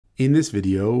In this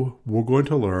video, we're going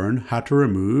to learn how to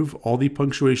remove all the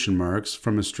punctuation marks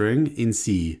from a string in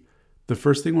C. The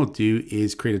first thing we'll do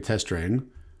is create a test string.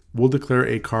 We'll declare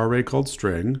a char array called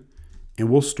string,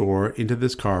 and we'll store into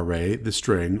this char array the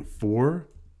string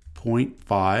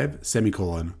 4.5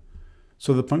 semicolon.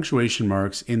 So the punctuation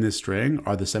marks in this string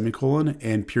are the semicolon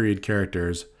and period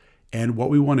characters. And what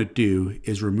we want to do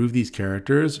is remove these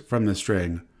characters from the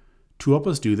string. To help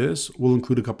us do this, we'll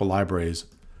include a couple libraries.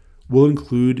 We'll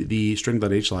include the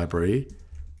string.h library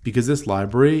because this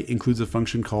library includes a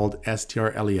function called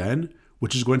strlen,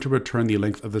 which is going to return the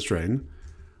length of the string.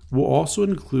 We'll also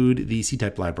include the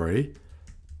ctype library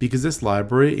because this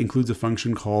library includes a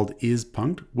function called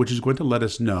isPunct, which is going to let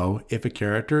us know if a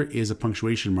character is a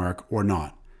punctuation mark or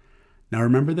not. Now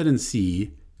remember that in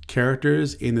C,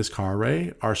 characters in this char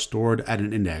array are stored at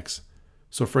an index.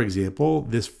 So for example,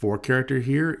 this 4 character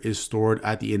here is stored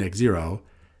at the index 0.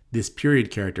 This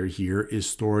period character here is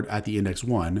stored at the index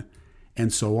 1,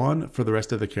 and so on for the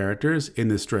rest of the characters in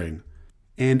this string.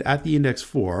 And at the index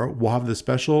 4, we'll have the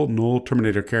special null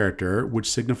terminator character, which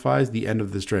signifies the end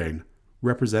of the string,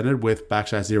 represented with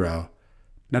 \0.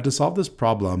 Now to solve this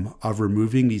problem of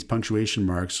removing these punctuation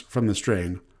marks from the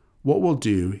string, what we'll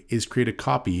do is create a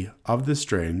copy of the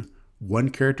string, one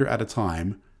character at a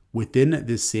time, within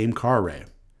this same char array.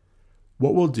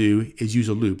 What we'll do is use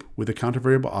a loop with a counter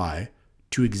variable I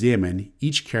to examine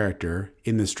each character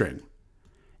in the string.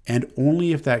 And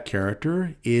only if that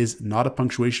character is not a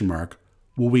punctuation mark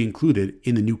will we include it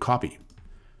in the new copy.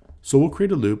 So we'll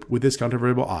create a loop with this counter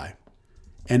variable I,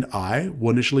 and I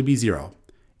will initially be 0.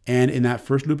 And in that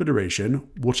first loop iteration,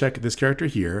 we'll check this character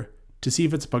here to see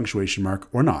if it's a punctuation mark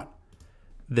or not.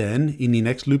 Then in the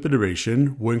next loop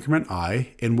iteration, we'll increment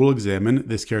I and we'll examine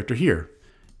this character here,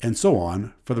 and so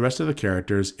on for the rest of the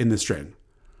characters in the string.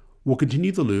 We'll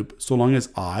continue the loop so long as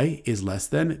I is less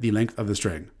than the length of the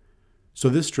string. So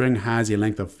this string has a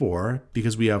length of 4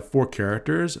 because we have 4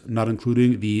 characters, not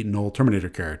including the null terminator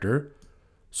character.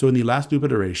 So in the last loop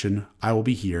iteration, I will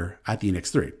be here at the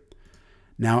index 3.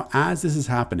 Now, as this is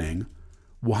happening,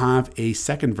 we'll have a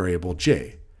second variable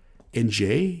j, and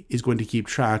j is going to keep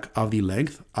track of the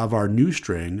length of our new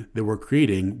string that we're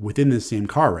creating within this same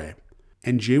char array,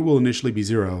 and j will initially be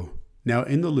 0. Now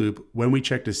in the loop, when we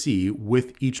check to see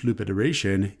with each loop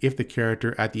iteration if the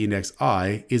character at the index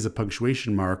I is a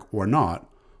punctuation mark or not,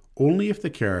 only if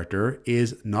the character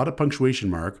is not a punctuation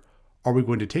mark are we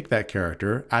going to take that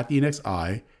character at the index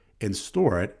I and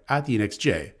store it at the index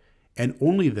j, and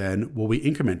only then will we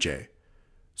increment j.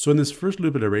 So in this first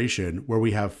loop iteration where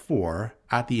we have 4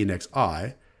 at the index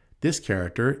I, this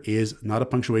character is not a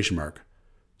punctuation mark.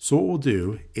 So what we'll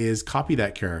do is copy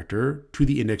that character to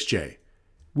the index j,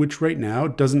 which right now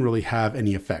doesn't really have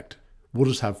any effect. We'll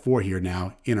just have 4 here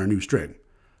now in our new string.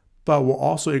 But we'll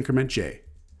also increment j.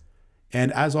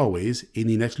 And as always, in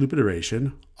the next loop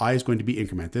iteration, I is going to be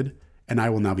incremented, and I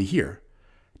will now be here.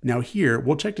 Now here,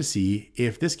 we'll check to see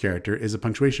if this character is a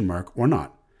punctuation mark or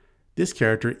not. This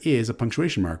character is a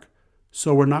punctuation mark,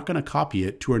 so we're not going to copy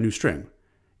it to our new string.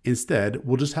 Instead,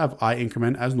 we'll just have I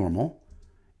increment as normal,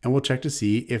 and we'll check to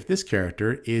see if this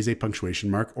character is a punctuation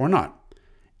mark or not.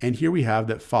 And here we have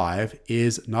that 5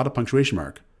 is not a punctuation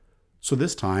mark. So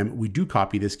this time we do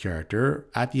copy this character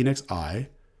at the index I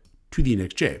to the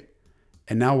index j.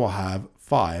 And now we'll have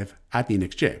 5 at the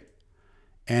index j.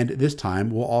 And this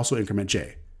time we'll also increment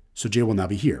j. So j will now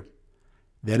be here.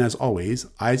 Then as always,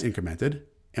 I is incremented,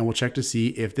 and we'll check to see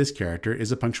if this character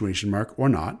is a punctuation mark or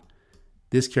not.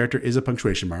 This character is a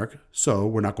punctuation mark, so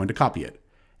we're not going to copy it.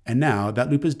 And now that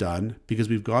loop is done because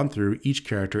we've gone through each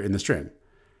character in the string.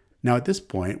 Now at this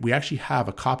point, we actually have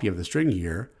a copy of the string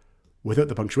here without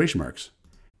the punctuation marks.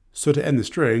 So to end the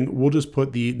string, we'll just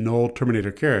put the null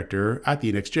terminator character at the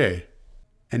index j.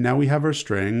 And now we have our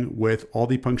string with all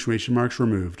the punctuation marks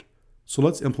removed. So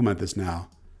let's implement this now.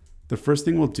 The first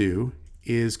thing we'll do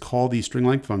is call the string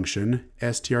length function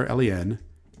strlen,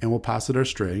 and we'll pass it our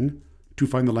string to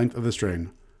find the length of the string.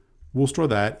 We'll store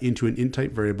that into an int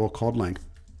type variable called length.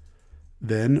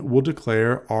 Then we'll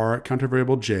declare our counter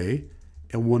variable j,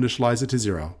 and we'll initialize it to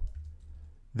 0.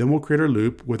 Then we'll create our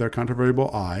loop with our counter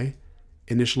variable I,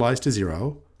 initialized to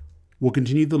 0. We'll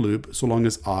continue the loop so long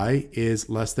as I is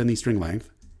less than the string length,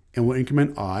 and we'll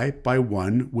increment I by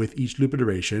 1 with each loop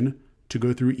iteration to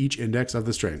go through each index of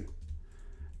the string.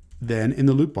 Then in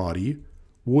the loop body,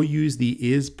 we'll use the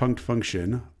isPunct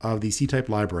function of the ctype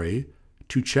library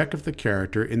to check if the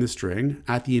character in the string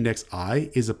at the index I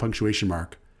is a punctuation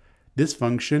mark. This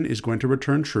function is going to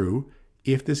return true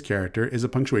if this character is a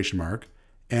punctuation mark,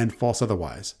 and false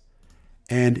otherwise.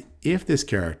 And if this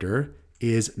character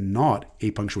is not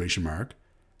a punctuation mark,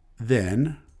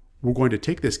 then we're going to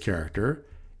take this character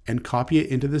and copy it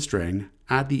into the string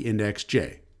at the index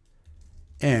j.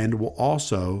 And we'll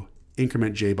also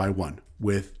increment j by 1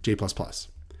 with j++.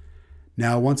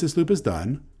 Now, once this loop is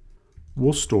done,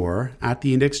 we'll store at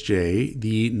the index j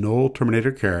the null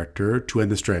terminator character to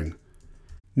end the string.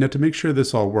 Now, to make sure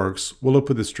this all works, we'll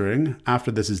output the string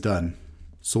after this is done.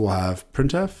 So we'll have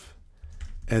printf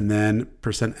and then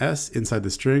 %s inside the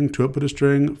string to output a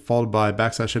string, followed by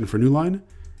 \n for new line,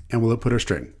 and we'll output our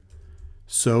string.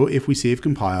 So if we save,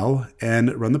 compile,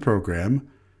 and run the program,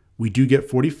 we do get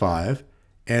 45,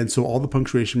 and so all the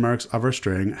punctuation marks of our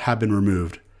string have been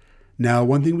removed. Now,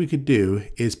 one thing we could do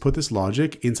is put this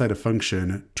logic inside a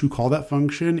function to call that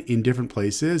function in different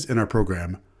places in our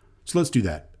program. So let's do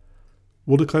that.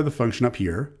 We'll declare the function up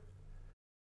here.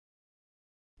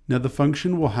 Now the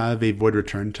function will have a void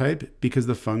return type because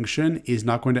the function is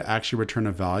not going to actually return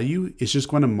a value. It's just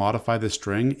going to modify the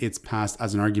string it's passed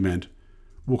as an argument.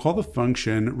 We'll call the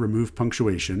function remove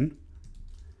punctuation,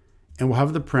 and we'll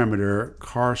have the parameter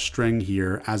car string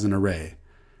here as an array.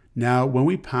 Now, when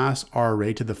we pass our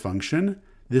array to the function,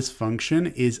 this function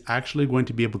is actually going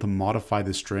to be able to modify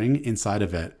the string inside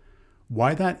of it.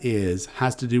 Why that is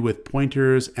has to do with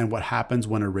pointers and what happens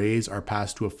when arrays are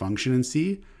passed to a function in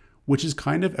C, which is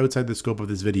kind of outside the scope of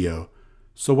this video.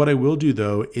 So what I will do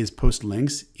though is post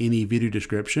links in the video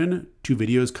description to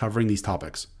videos covering these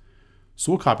topics.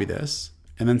 So we'll copy this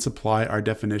and then supply our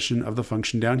definition of the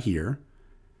function down here.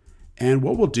 And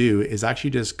what we'll do is actually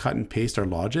just cut and paste our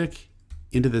logic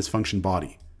into this function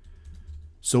body.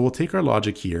 So we'll take our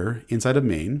logic here inside of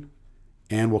main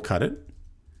and we'll cut it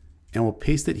and we'll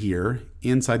paste it here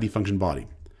inside the function body.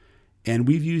 And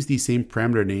we've used the same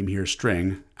parameter name here,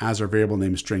 string, as our variable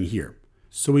name string here.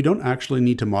 So we don't actually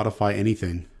need to modify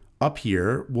anything. Up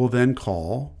here, we'll then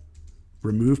call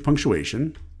remove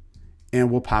punctuation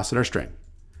and we'll pass it our string.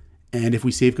 And if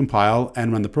we save, compile,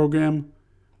 and run the program,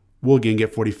 we'll again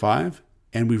get 45,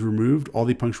 and we've removed all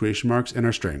the punctuation marks in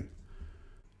our string.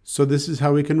 So this is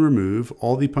how we can remove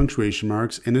all the punctuation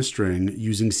marks in a string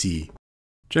using C.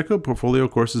 Check out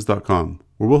portfoliocourses.com,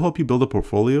 where we'll help you build a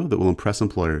portfolio that will impress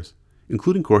employers,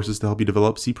 including courses to help you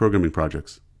develop C programming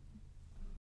projects.